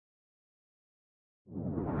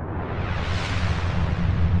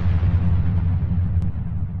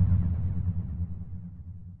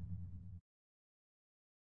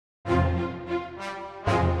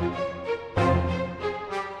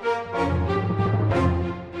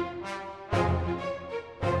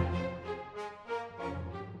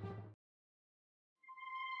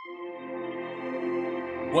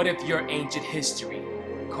What if your ancient history,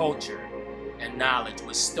 culture, and knowledge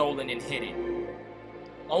was stolen and hidden,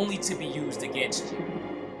 only to be used against you?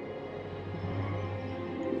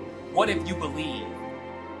 What if you believe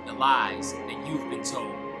the lies that you've been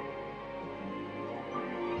told?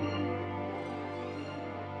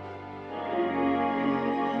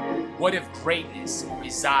 What if greatness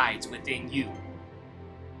resides within you,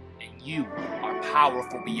 and you are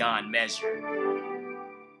powerful beyond measure?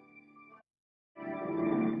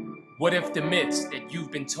 What if the myths that you've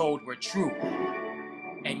been told were true,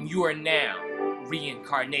 and you are now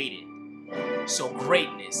reincarnated, so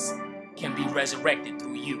greatness can be resurrected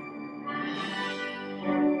through you?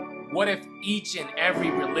 What if each and every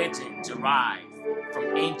religion derived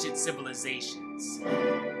from ancient civilizations,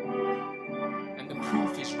 and the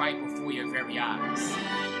proof is right before your very eyes?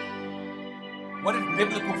 What if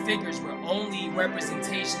biblical figures were only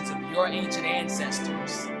representations of your ancient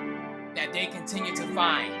ancestors that they continue to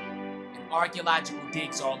find in archaeological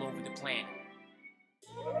digs all over the planet?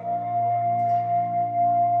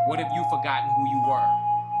 What if you've forgotten who you were,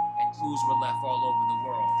 and clues were left all over the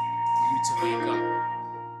world for you to wake up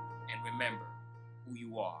and remember who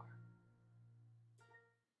you are?